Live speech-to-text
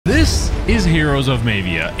is Heroes of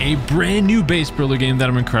Mavia, a brand new base builder game that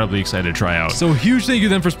I'm incredibly excited to try out. So huge thank you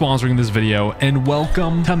then for sponsoring this video, and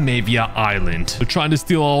welcome to Mavia Island. They're trying to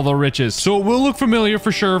steal all the riches. So it will look familiar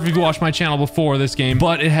for sure if you've watched my channel before this game,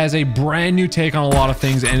 but it has a brand new take on a lot of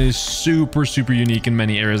things and is super unique in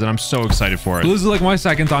many areas, and I'm so excited for it. So this is like my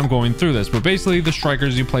second time going through this, but basically the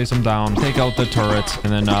strikers, you place them down, take out the turrets,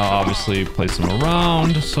 and then obviously place them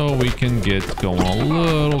around so we can get going a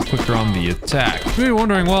little quicker on the attack. You may be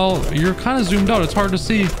wondering, well, you're kind of zoomed out. It's hard to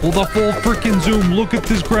see. Well, the full freaking zoom. Look at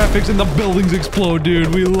this graphics and the buildings explode,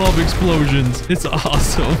 dude. We love explosions. It's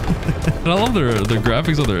awesome. And I love their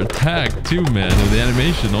graphics on their attack too, man. And the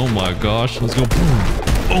animation. Oh my gosh. Let's go.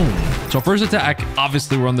 Boom. Boom. So first attack,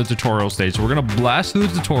 obviously we're on the tutorial stage. So we're going to blast through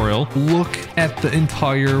the tutorial. Look at the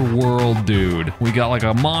entire world, dude. We got like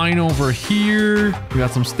a mine over here. We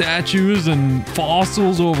got some statues and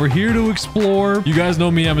fossils over here to explore. You guys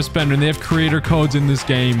know me, I'm a spender, and they have creator codes in this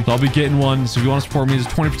game. So I'll be getting one. So if you want to support me, there's a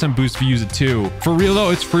 20% boost if you use it too. For real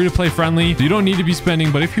though, it's free to play friendly. So you don't need to be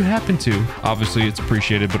spending, but if you happen to, obviously it's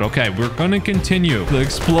appreciated. But okay, we're going to continue. The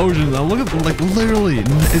explosions. Now look at, like, literally,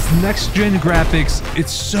 it's next gen graphics.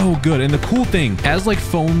 It's so good. And the cool thing, as like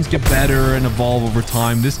phones get better and evolve over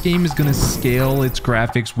time, this game is going to scale its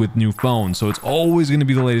graphics with new phones. So it's always going to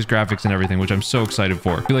be the latest graphics and everything, which I'm so excited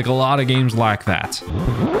for. I feel like a lot of games lack that.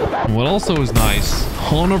 And what also is nice,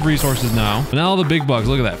 ton of resources now. But now the big bugs,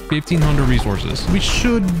 look at that, 1,500 resources. We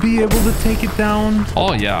should be able to take it down.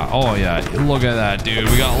 Oh yeah, look at that, dude.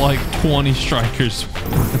 We got like 20 strikers.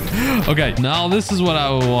 Okay, now this is what I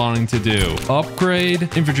was wanting to do. Upgrade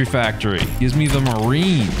infantry factory. Gives me the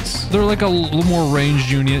Marines. They're like a little more ranged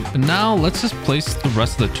unit. And now let's just place the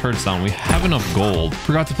rest of the turrets down. We have enough gold.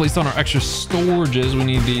 Forgot to place down our extra storages. We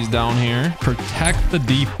need these down here. Protect the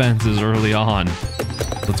defenses early on.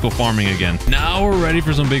 Let's go farming again. Now we're ready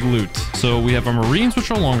for some big loot. So we have our Marines,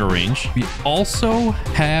 which are longer range. We also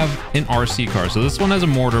have an RC car. So this one has a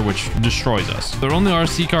mortar, which destroys us. Throw on the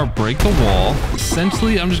RC car, break the wall.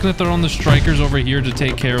 Essentially, I'm just going to throw on the strikers over here to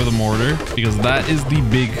take care of the mortar, because that is the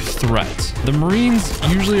big threat. The Marines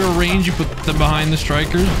usually are range. You put them behind the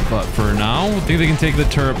strikers, but for now, I think they can take the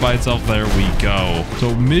turret by itself. There we go.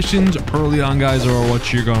 So missions early on, guys, are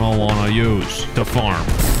what you're going to want to use to farm.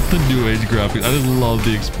 The new age graphics. I just love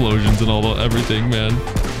the explosions and all the everything, man.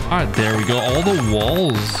 All right, there we go. All the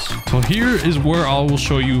walls. So here is where I will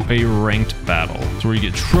show you a ranked battle. So where you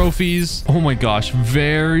get trophies. Oh my gosh,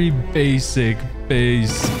 very basic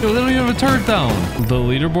base. Yo, they don't even have a turret down. The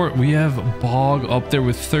leaderboard, we have Bog up there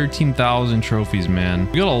with 13,000 trophies,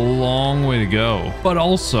 man. We got a long way to go. But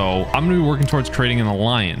also, I'm going to be working towards creating an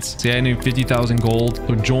alliance. See, I need 50,000 gold.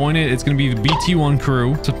 So join it. It's going to be the BT1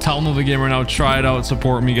 Crew. So tell them the game right now. Try it out.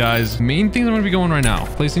 Support me, guys. Main things I'm going to be going right now.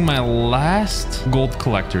 Placing my last gold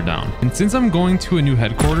collector down. And since I'm going to a new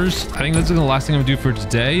headquarters, I think that's the last thing I'm going to do for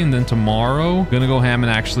today. And then tomorrow, I'm going to go ham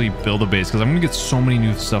and actually build a base, because I'm going to get so many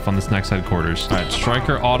new stuff on this next headquarters. All right,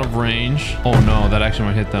 striker out of range. Oh no, that actually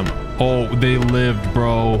might hit them. Oh, they lived,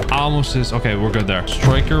 bro. I almost just... Okay, we're good there.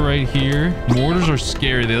 Striker right here. Mortars are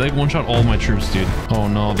scary. They like one-shot all my troops, dude. Oh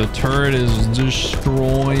no, the turret is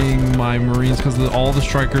destroying my Marines because all the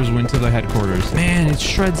strikers went to the headquarters. Man, it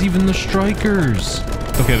shreds even the strikers.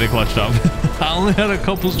 Okay, they clutched up. I only had a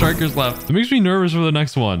couple strikers left. It makes me nervous for the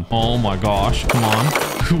next one. Oh my gosh, come on.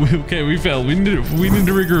 Okay, we failed. We need to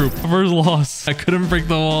regroup. First loss. I couldn't break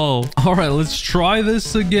the wall. All right, let's try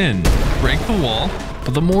this again. Break the wall.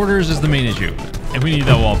 But the mortars is the main issue. And we need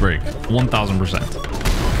that wall break.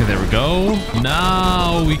 1,000%. Okay, there we go.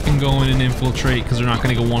 Now we can go in and infiltrate, because they're not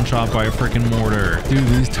going to get one shot by a freaking mortar. Dude,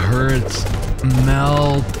 these turrets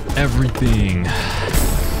melt everything.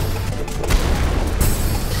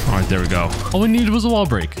 All right, there we go. All we needed was a wall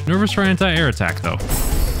break. Nervous for anti-air attack, though.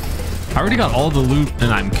 I already got all the loot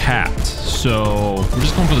and I'm capped. So we're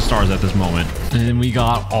just going for the stars at this moment. And we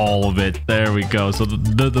got all of it. There we go. So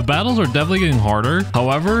the battles are definitely getting harder.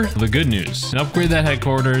 However, the good news, upgrade that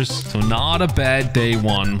headquarters. So not a bad day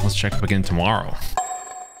one. Let's check up again tomorrow.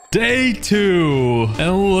 Day 2,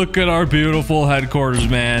 and look at our beautiful headquarters,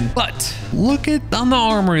 man. But look at on the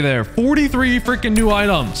armory there, 43 freaking new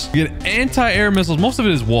items. You get anti-air missiles. Most of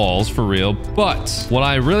it is walls for real, but what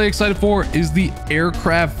I'm really excited for is the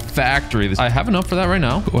aircraft factory. I have enough for that right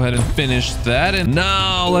now. Go ahead and finish that, and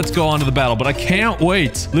now let's go on to the battle. But I can't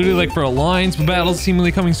wait. Literally, like, for alliance battles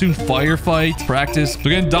seemingly coming soon, firefight, practice. So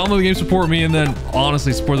again, download the game, support me, and then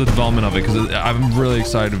honestly support the development of it, because I'm really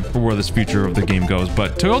excited for where this future of the game goes.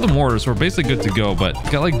 But to go the mortar, so we're basically good to go. But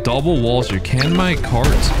got like double walls here. Can my cart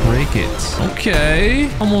break it? Okay.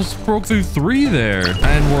 Almost broke through 3 there.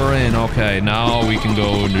 And we're in. Okay, now we can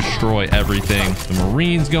go and destroy everything. The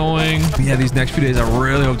Marine's going. But yeah, these next few days, I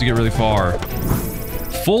really hope to get really far.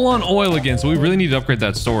 Full on oil again, so we really need to upgrade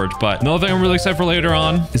that storage. But another thing I'm really excited for later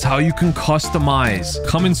on is how you can customize.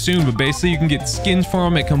 Coming soon, but basically you can get skins for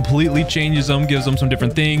them. It completely changes them, gives them some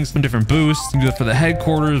different things, some different boosts. You can do that for the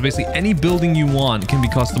headquarters. Basically any building you want can be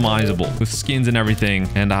customizable with skins and everything.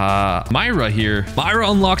 And Myra here,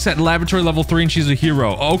 Myra unlocks at laboratory level 3 and she's a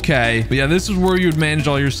hero. Okay, but yeah, this is where you would manage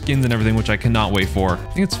all your skins and everything, which I cannot wait for.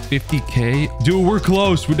 I think it's 50k. Dude, we're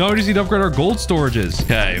close. We now just need to upgrade our gold storages.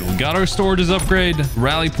 Okay, we got our storages upgrade.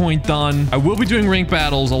 Rally point done. I will be doing rank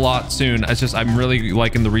battles a lot soon. It's just I'm really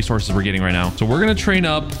liking the resources we're getting right now. So we're gonna train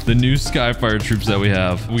up the new Skyfire troops that we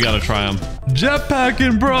have. We gotta try them.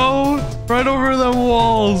 Jetpacking, bro. Right over them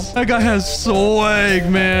walls. That guy has swag,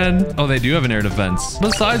 man. Oh, they do have an air defense.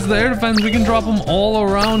 Besides the air defense, we can drop them all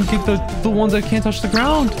around. Keep the ones that can't touch the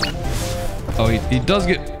ground. Oh, he does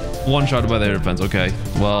get one-shotted by the air defense. Okay,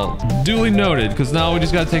 well, duly noted, because now we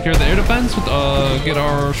just got to take care of the air defense with get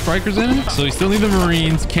our strikers in. So we still need the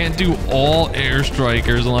Marines. Can't do all air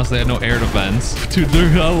strikers unless they have no air defense. Dude,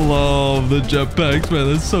 I love the jetpacks,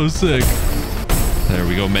 man. That's so sick. There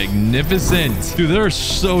we go. Magnificent. Dude, they're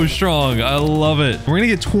so strong. I love it. We're gonna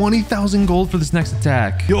get 20,000 gold for this next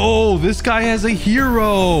attack. Yo, this guy has a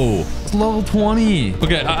hero. It's level 20.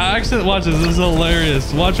 Okay, I actually watch this. This is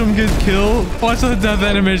hilarious. Watch him get killed. Watch the death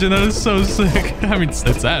animation. That is so sick. I mean,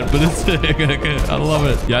 it's sad, but it's sick. Okay, I love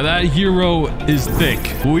it. Yeah, that hero is thick.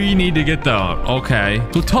 We need to get that. Okay.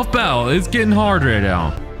 So tough battle. It's getting hard right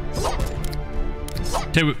now.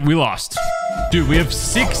 Okay, we lost. Dude, we have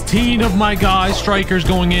 16 of my guys, strikers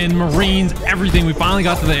going in, Marines, everything. We finally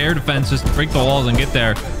got to the air defense, just to break the walls and get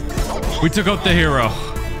there. We took out the hero.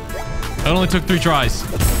 It only took 3 tries.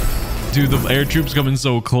 Dude, the air troops coming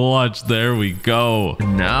so clutch. There we go.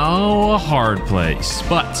 Now a hard place,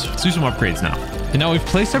 but let's do some upgrades now. And now we've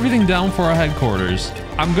placed everything down for our headquarters.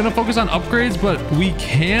 I'm going to focus on upgrades, but we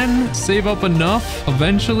can save up enough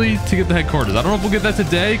eventually to get the headquarters. I don't know if we'll get that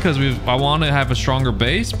today because I want to have a stronger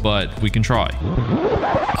base, but we can try.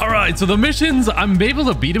 All right, so the missions, I'm able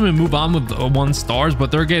to beat them and move on with 1 stars,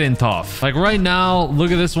 but they're getting tough. Like right now,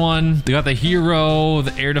 look at this one. They got the hero,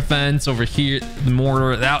 the air defense over here, the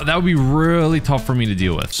mortar. That would be really tough for me to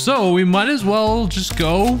deal with. So we might as well just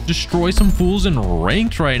go destroy some fools in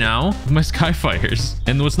ranked right now with my Skyfires.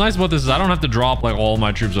 And what's nice about this is I don't have to drop like all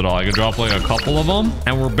my troops at all. I could drop like a couple of them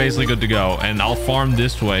and we're basically good to go. And I'll farm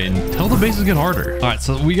this way until the bases get harder. All right,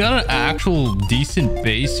 so we got an actual decent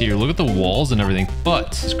base here. Look at the walls and everything,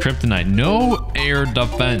 but it's kryptonite, no air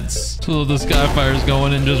defense. So the Skyfires go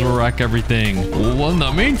in and just wreck everything. Well, in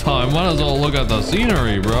the meantime, might as well look at the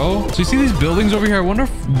scenery, bro. So you see these buildings over here? I wonder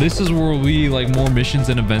if this is where we like more missions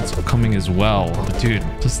and events are coming as well. But dude,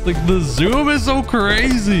 just like the zoom is so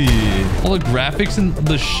crazy. All the graphics and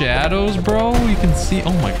the shadows, bro. You can see,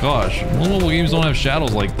 oh my gosh, mobile games don't have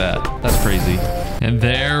shadows like that. That's crazy. And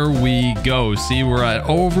there we go. See, we're at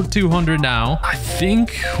over 200 now. I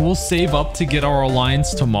think we'll save up to get our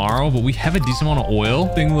alliance tomorrow, but we have a decent amount of oil.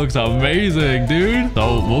 Thing looks amazing, dude.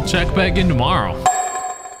 So we'll check back in tomorrow.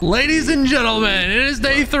 Ladies and gentlemen, it is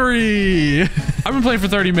day 3. I've been playing for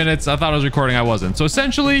 30 minutes. I thought I was recording. I wasn't. So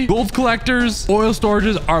essentially, gold collectors, oil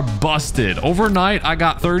storages are busted. Overnight, I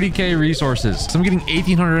got 30k resources. So I'm getting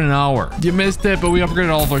 1,800 an hour. You missed it, but we upgraded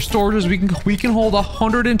all of our storages. We can hold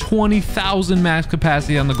 120,000 max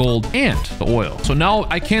capacity on the gold and the oil. So now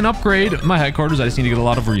I can upgrade my headquarters. I just need to get a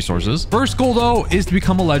lot of resources. First goal, though, is to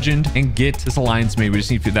become a legend and get this alliance made. We just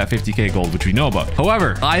need that 50k gold, which we know about.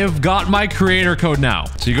 However, I have got my creator code now.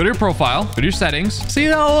 So you go to your profile, go to your settings. See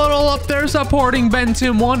that little up there supporting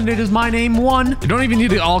BT1, and it is my name 1. You don't even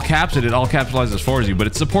need to all caps it. It all capitalizes for you, but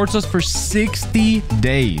it supports us for 60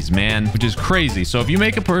 days, man, which is crazy. So if you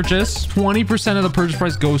make a purchase, 20% of the purchase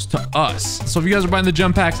price goes to us. So if you guys are buying the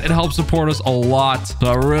jump packs, it helps support us a lot. So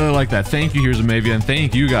I really like that. Thank you, Here's a Mavia, and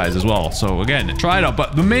thank you guys as well. So again, try it out.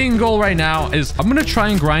 But the main goal right now is I'm going to try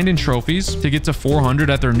and grind in trophies to get to 400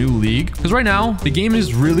 at their new league. Because right now, the game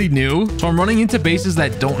is really new. So I'm running into bases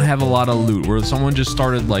that don't have a lot of loot, where someone just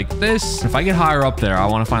started like this. If I get higher up there, I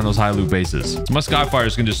want to find those high loot bases. So my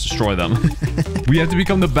Skyfires can just destroy them. We have to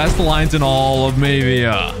become the best alliance in all of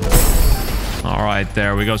Mavia. All right,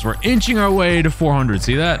 there we go. So we're inching our way to 400.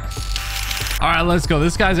 See that? All right, let's go.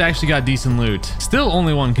 This guy's actually got decent loot. Still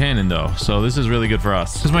only one cannon though, so this is really good for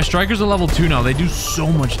us. Because my strikers are level 2 now. They do so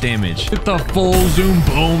much damage. Hit the full zoom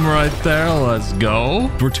boom right there. Let's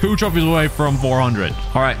go. We're 2 trophies away from 400.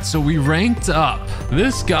 All right, so we ranked up.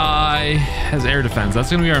 This guy has air defense.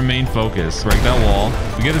 That's gonna be our main focus. Break that wall.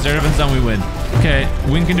 We get his air defense down, we win. Okay,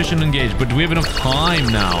 win condition engaged. But do we have enough time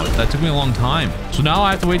now? That took me a long time. So now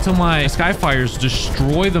I have to wait till my Skyfires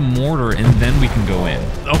destroy the mortar and then we can go in.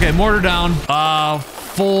 Okay, mortar down.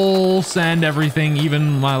 Full send everything,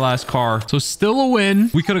 even my last car. So still a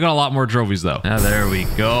win. We could have got a lot more trophies though. Ah, there we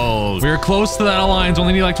go. We are close to that alliance.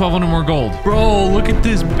 Only need like 1,200 more gold. Bro, look at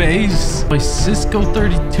this base. My Cisco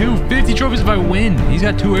 32. 50 trophies if I win. He's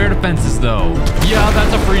got 2 air defenses though. Yeah,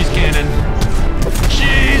 that's a freeze cannon.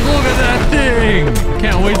 Jeez, look at that thing.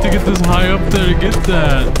 Can't wait to get this high up there to get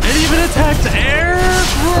that. It even attacks air,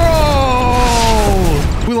 bro.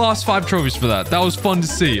 We lost 5 trophies for that. That was fun to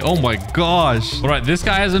see. Oh my gosh. All right, this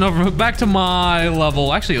guy has enough. Back to my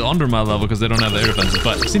level. Actually, under my level because they don't have the air defenses.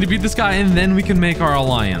 But just need to beat this guy and then we can make our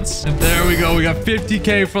alliance. And there we go. We got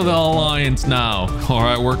 50K for the alliance now. All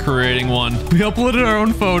right, we're creating one. We uploaded our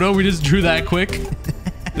own photo. We just drew that quick.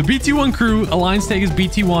 The BT1 Crew alliance tag is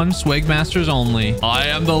BT1 swag masters only. I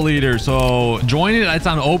am the leader, so join it. It's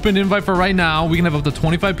on open invite for right now. We can have up to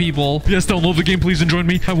 25 people. Yes, download the game, please, and join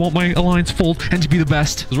me. I want my alliance full and to be the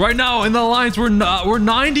best. 'Cause right now in the alliance, we're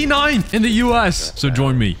 99th in the US. So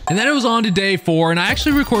join me. And then it was on to day 4, and I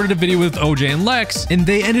actually recorded a video with OJ and Lex, and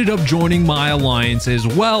they ended up joining my alliance as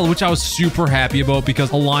well, which I was super happy about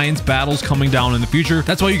because alliance battles coming down in the future.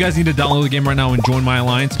 That's why you guys need to download the game right now and join my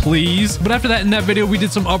alliance, please. But after that, in that video, we did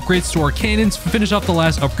some upgrades to our cannons, finish off the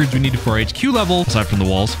last upgrades we needed for our HQ level, aside from the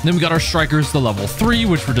walls. And then we got our strikers, the level 3,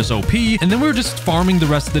 which were just OP. And then we were just farming the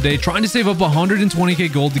rest of the day, trying to save up 120K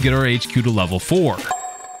gold to get our HQ to level 4.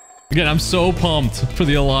 Again, I'm so pumped for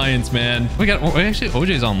the alliance, man. We got actually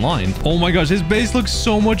OJ's online. Oh my gosh, his base looks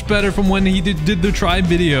so much better from when he did the tribe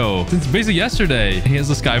video. Since basically yesterday. He has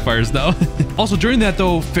the Skyfires though. Also during that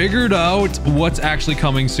though, figured out what's actually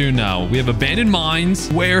coming soon now. We have abandoned mines,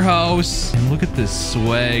 warehouse, and look at this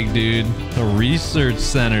swag, dude. The research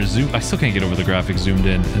center. Zoom. I still can't get over the graphics zoomed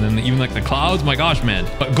in. And then even like the clouds. My gosh, man.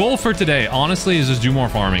 But goal for today, honestly, is just do more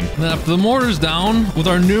farming. And then after the mortar's down, with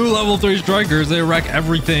our new level 3 strikers, they wreck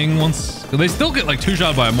everything. Once they still get like 2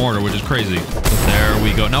 shot by a mortar, which is crazy. But there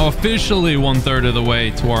we go. Now officially 1/3 of the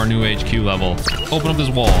way to our new HQ level. Open up this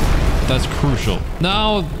wall. That's crucial.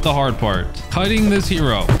 Now the hard part, cutting this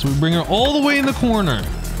hero. So we bring her all the way in the corner.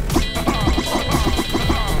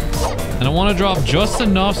 And I want to drop just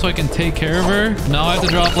enough so I can take care of her. Now I have to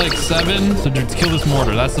drop like 7 to kill this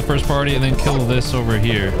mortar. That's the first priority. And then kill this over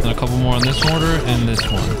here. And a couple more on this mortar and this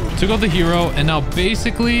one. Took out the hero. And now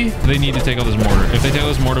basically they need to take out this mortar. If they take out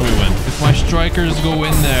this mortar, we win. If my strikers go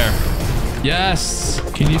in there. Yes.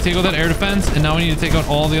 Can you take out that air defense? And now we need to take out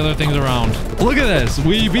all the other things around. Look at this.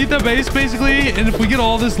 We beat the base basically. And if we get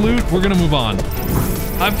all this loot, we're going to move on.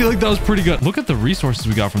 I feel like that was pretty good. Look at the resources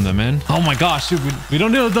we got from them, man. Oh my gosh, dude, we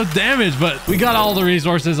don't do the damage, but we got all the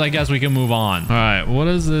resources. I guess we can move on. All right, what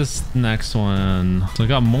is this next one? So I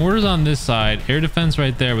got mortars on this side, air defense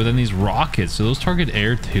right there, but then these rockets. So those target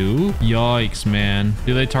air too? Yikes, man.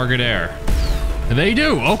 Do they target air? They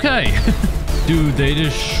do. Okay. Dude, they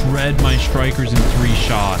just shred my strikers in 3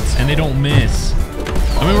 shots and they don't miss.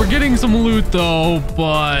 I mean, we're getting some loot though,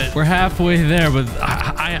 but we're halfway there. But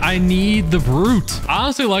I need the brute. I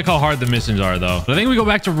honestly like how hard the missions are though. But I think we go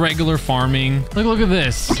back to regular farming. Look at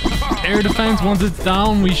this. Air defense, once it's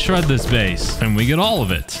down, we shred this base and we get all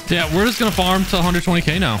of it. Yeah, we're just gonna farm to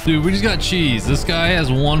 120K now. Dude, we just got cheese. This guy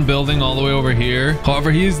has 1 building all the way over here.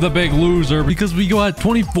 However, he's the big loser because we got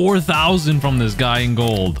 24,000 from this guy in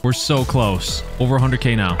gold. We're so close. Over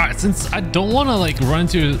 100K now. All right, since I don't want to like run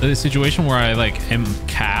into a situation where I like am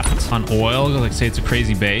capped on oil, like say it's a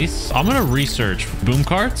crazy base, I'm gonna research boom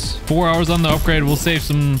carts. 4 hours on the upgrade. We'll save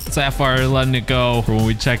some sapphire letting it go for when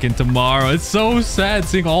we check in tomorrow. It's so sad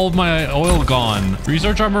seeing all of my oil gone.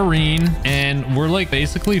 Research our marine, and we're like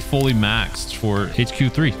basically fully maxed for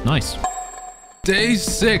HQ3. Nice. Day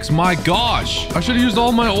 6, my gosh. I should have used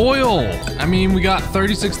all my oil. I mean, we got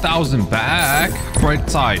 36,000 back. Right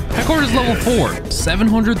side. Headquarters level 4.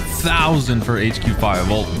 700,000 for HQ5.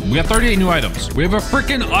 Well, we got 38 new items. We have a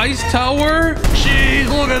freaking ice tower. Jeez,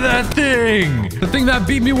 look at that thing. The thing that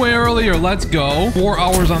beat me way earlier. Let's go. 4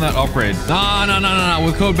 hours on that upgrade. No.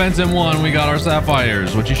 With code Benson 1, we got our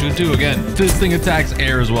sapphires, which you should do again. This thing attacks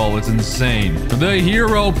air as well. It's insane. The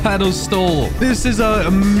hero pedestal. This is an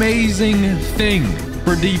amazing thing.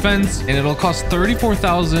 for defense, and it'll cost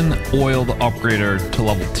 34,000 oil to upgrade her to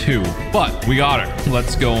level 2. But we got her.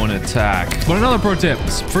 Let's go and attack. But another pro tip,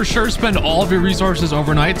 for sure spend all of your resources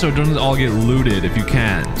overnight so it doesn't all get looted if you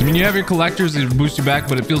can. I mean, you have your collectors that boost you back,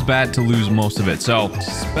 but it feels bad to lose most of it. So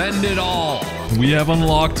spend it all. We have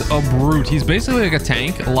unlocked a brute. He's basically like a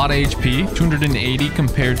tank, a lot of HP, 280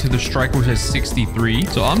 compared to the striker, which has 63.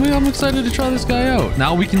 So I'm excited to try this guy out.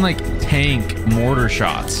 Now we can like tank mortar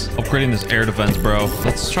shots. Upgrading this air defense, bro.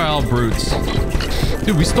 Let's try all brutes.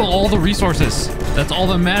 Dude, we stole all the resources. That's all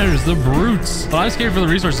that matters, the brutes. But I'm scared for the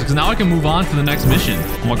resources because now I can move on to the next mission.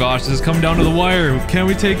 Oh my gosh, this is coming down to the wire. Can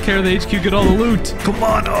we take care of the HQ, get all the loot? Come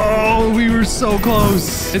on. Oh, we were so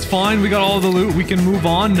close. It's fine. We got all the loot. We can move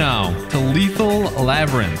on now to Lethal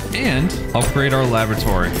Labyrinth and upgrade our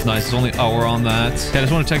laboratory. Nice. It's only hour on that. Okay, I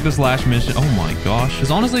just want to check this last mission. Oh my gosh.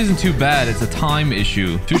 This honestly isn't too bad. It's a time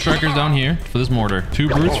issue. 2 strikers down here for this mortar. 2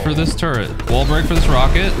 brutes for this turret. Wall break for this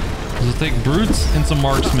rocket. We'll take brutes and some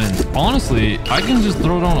marksmen. Honestly, I can just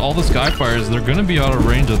throw down all the skyfires. They're going to be out of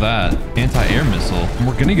range of that anti-air missile. And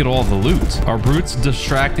we're going to get all the loot. Our brutes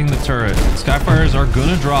distracting the turret. Skyfires are going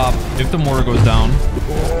to drop if the mortar goes down.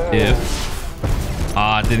 It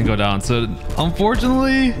didn't go down. So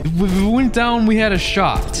unfortunately, if we went down, we had a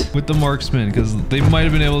shot with the marksman because they might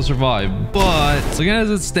have been able to survive. But again, as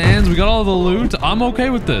it stands, we got all the loot. I'm okay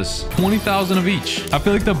with this. 20,000 of each. I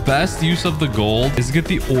feel like the best use of the gold is to get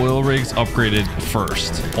the oil rigs upgraded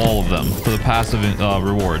first. All of them for the passive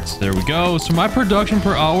rewards. There we go. So my production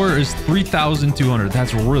per hour is 3,200.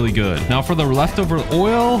 That's really good. Now for the leftover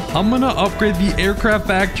oil, I'm going to upgrade the aircraft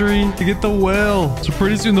factory to get the whale. So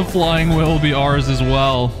pretty soon the flying whale will be ours as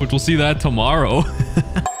well, which we'll see that tomorrow.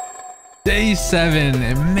 Day 7,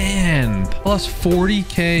 and man, plus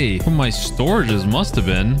 40k from my storages must have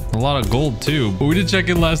been a lot of gold too. But we did check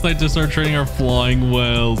in last night to start training our flying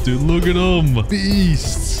whales. Dude, look at them,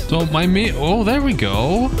 beasts. So my mate, oh, there we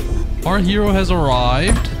go. Our hero has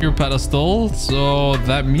arrived. Your pedestal. So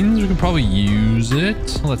that means we can probably use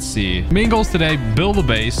it. Let's see. Main goals today, build a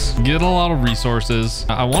base, get a lot of resources.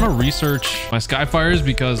 I want to research my skyfires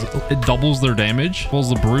because it doubles their damage, pulls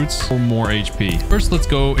the brutes for more HP. First, let's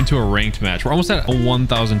go into a ranked match. We're almost at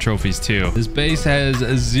 1,000 trophies too. This base has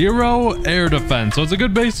 0 air defense. So it's a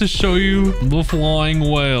good base to show you the flying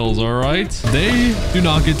whales. All right. They do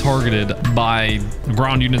not get targeted by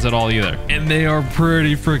ground units at all either. And they are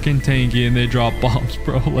pretty freaking tanky and they drop bombs,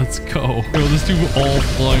 bro. Let's go. Bro, let's do all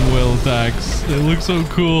flying whale attacks. They look so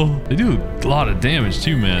cool. They do a lot of damage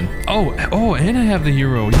too, man. Oh, and I have the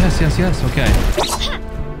hero. Yes. Okay.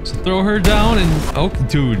 So throw her down and... Oh,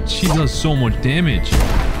 dude, she does so much damage.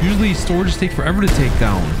 Usually storages take forever to take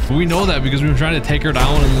down. But we know that because we were trying to take her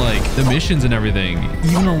down in like the missions and everything.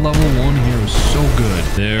 Even a level 1 hero is so good.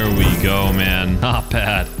 There we go, man. Not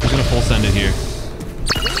bad. I'm gonna full send it here.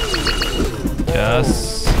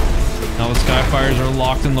 Yes. Now the skyfires are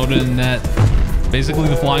locked and loaded in net. Basically,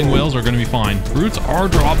 the flying whales are going to be fine. Brutes are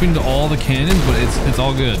dropping to all the cannons, but it's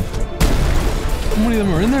all good. How many of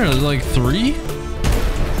them are in there? There's like 3?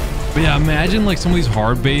 But yeah, imagine like some of these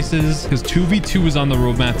hard bases, because 2v2 is on the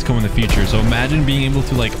roadmap to come in the future. So imagine being able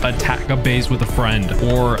to like attack a base with a friend,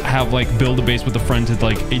 or have like build a base with a friend to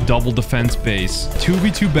like a double defense base.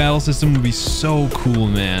 2v2 battle system would be so cool,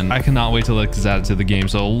 man. I cannot wait till it's added to the game.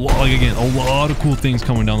 So like again, a lot of cool things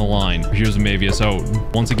coming down the line. Here's Mavia. So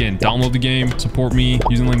once again, download the game, support me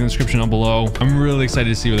using the link in the description down below. I'm really excited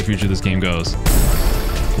to see where the future of this game goes.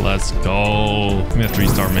 Let's go. We have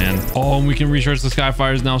 3-star, man. Oh, and we can recharge the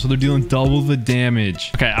skyfires now, so they're dealing double the damage.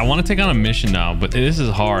 Okay, I want to take on a mission now, but this is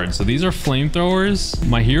hard. So these are flamethrowers.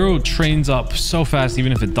 My hero trains up so fast,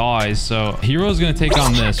 even if it dies. So hero's gonna take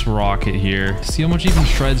on this rocket here. See how much he even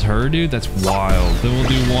shreds her, dude? That's wild. Then we'll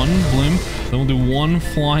do 1 blimp. Then we'll do 1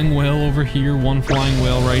 flying whale over here, 1 flying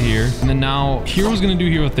whale right here. And then now hero's gonna do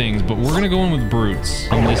hero things, but we're gonna go in with brutes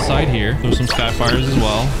on this side here. There's some skyfires as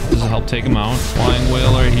well. This will help take them out. Flying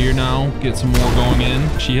whale right here now. Get some more going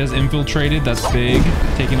in. She has infiltrated. That's big.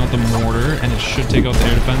 Taking out the mortar, and it should take out the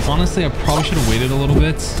air defense. Honestly, I probably should have waited a little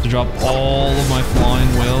bit to drop all of my flying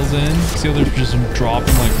whales in. See how they're just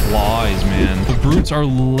dropping like flies, man. The brutes are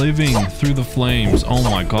living through the flames. Oh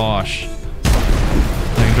my gosh.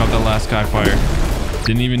 I can drop that last skyfire.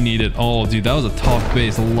 Didn't even need it. Oh, dude, that was a tough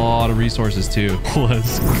base. A lot of resources too.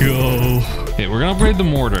 Let's go. Okay, we're gonna upgrade the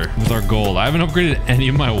mortar with our gold. I haven't upgraded any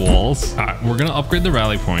of my walls. All right, we're gonna upgrade the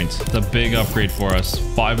rally point. It's a big upgrade for us.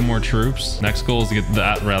 5 more troops. Next goal is to get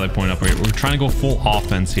that rally point upgrade. We're trying to go full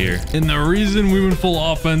offense here. And the reason we went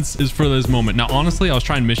full offense is for this moment. Now, honestly, I was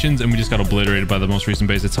trying missions and we just got obliterated by the most recent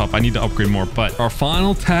base. It's tough. I need to upgrade more. But our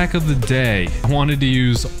final attack of the day, I wanted to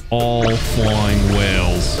use all flying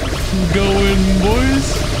whales. Go in, boys.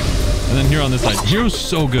 guys. And then here on this side, Hero's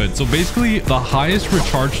so good. So basically, the highest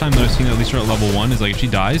recharge time that I've seen, at least at level 1, is like if she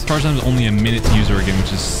dies, charge time is only a minute to use her again,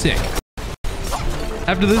 which is sick.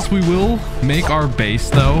 After this, we will make our base,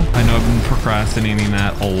 though. I know I've been procrastinating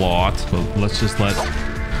that a lot, but let's just let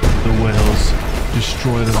the whales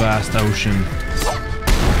destroy the vast ocean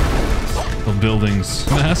of buildings.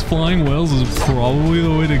 Mass flying whales is probably the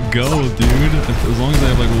way to go, dude. As long as they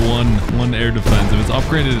have like one air defense. If it's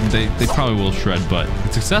upgraded, they probably will shred, but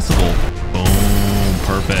it's accessible. Boom,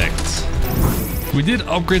 perfect. We did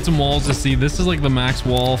upgrade some walls to see. This is like the max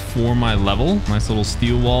wall for my level. Nice little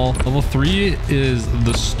steel wall. Level 3 is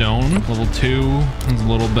the stone. Level 2 is a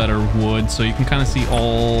little better wood. So you can kind of see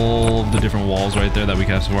all of the different walls right there that we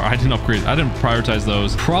have so far. I didn't upgrade. I didn't prioritize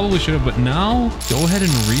those. Probably should have, but now go ahead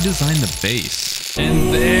and redesign the base.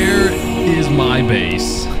 And there is my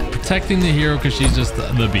base. Protecting the hero because she's just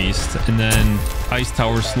the beast. And then ice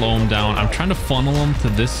towers slow him down. I'm trying to funnel him to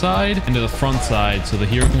this side and to the front side so the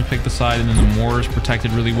hero can pick the side, and then the mortar is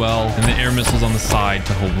protected really well, and the air missiles on the side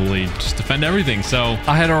to hopefully just defend everything. So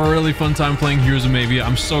I had a really fun time playing Heroes of Mavia.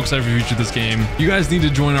 I'm so excited for the future of this game. You guys need to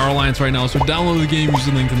join our alliance right now, so download the game, use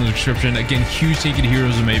the link in the description. Again, huge thank you to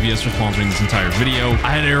Heroes of Mavia for sponsoring this entire video.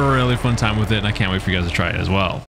 I had a really fun time with it, and I can't wait for you guys to try it as well.